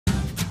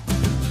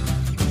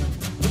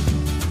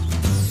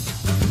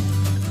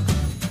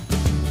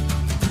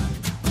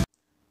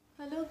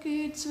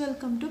kids,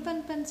 welcome to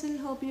Pen Pencil.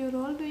 Hope you're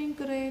all doing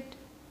great.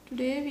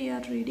 Today we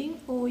are reading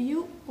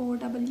OU,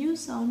 OW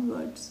sound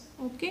words.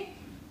 Okay?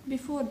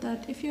 Before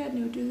that, if you are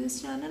new to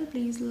this channel,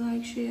 please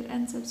like, share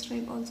and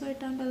subscribe. Also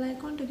hit on bell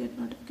icon to get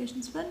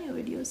notifications for new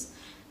videos.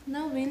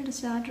 Now we'll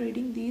start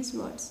reading these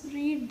words.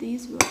 Read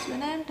these words.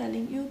 When I am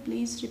telling you,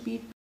 please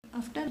repeat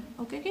after me.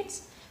 Okay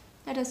kids?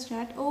 Let us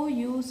start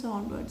OU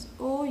sound words.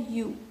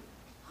 OU.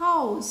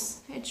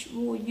 House.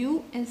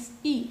 House.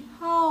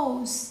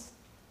 House.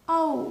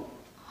 O.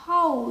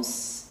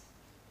 House.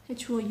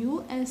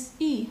 House.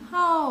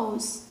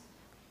 House.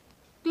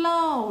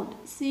 Cloud.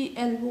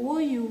 Cloud.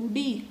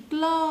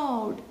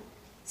 Cloud.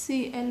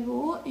 Cloud.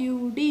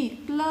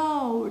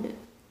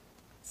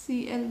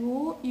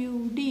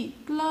 Cloud.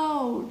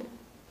 Cloud.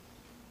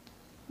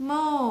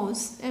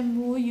 Mouse.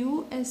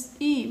 Mouse.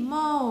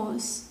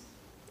 Mouse.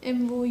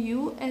 Mouse.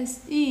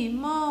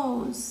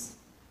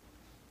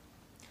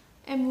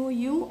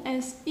 Mouse.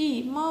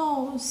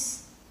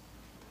 Mouse.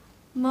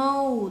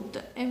 Mouth.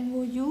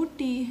 Mouth.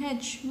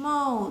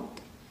 Mouth.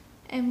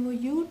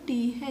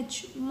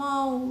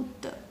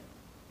 Mouth.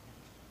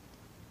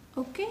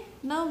 Okay,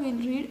 now we'll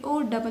read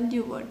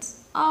OW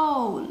words.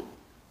 Owl.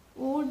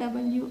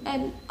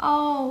 OWL.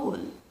 Owl.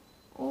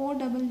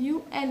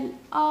 OWL.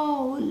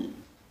 Owl.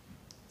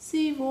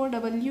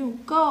 COW.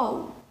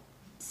 Cow.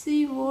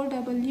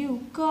 COW.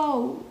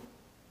 Cow.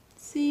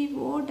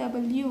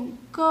 COW.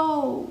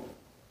 Cow.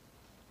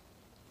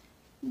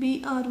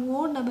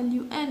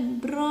 BROWN.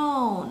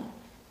 Brown.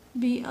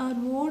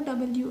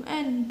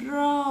 BROWN.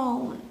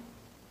 Brown.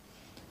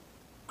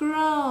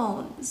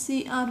 Crown.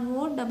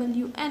 CROWN.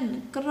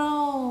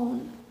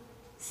 Crown.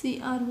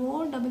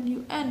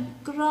 CROWN.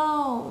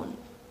 Crown.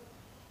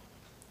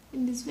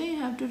 In this way you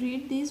have to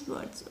read these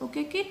words.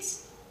 Okay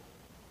kids?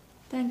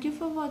 Thank you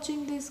for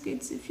watching this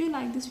kids. If you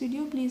like this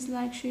video, please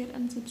like, share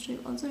and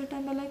subscribe. Also hit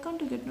on bell icon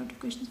to get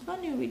notifications for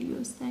new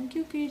videos. Thank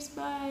you kids.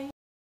 Bye.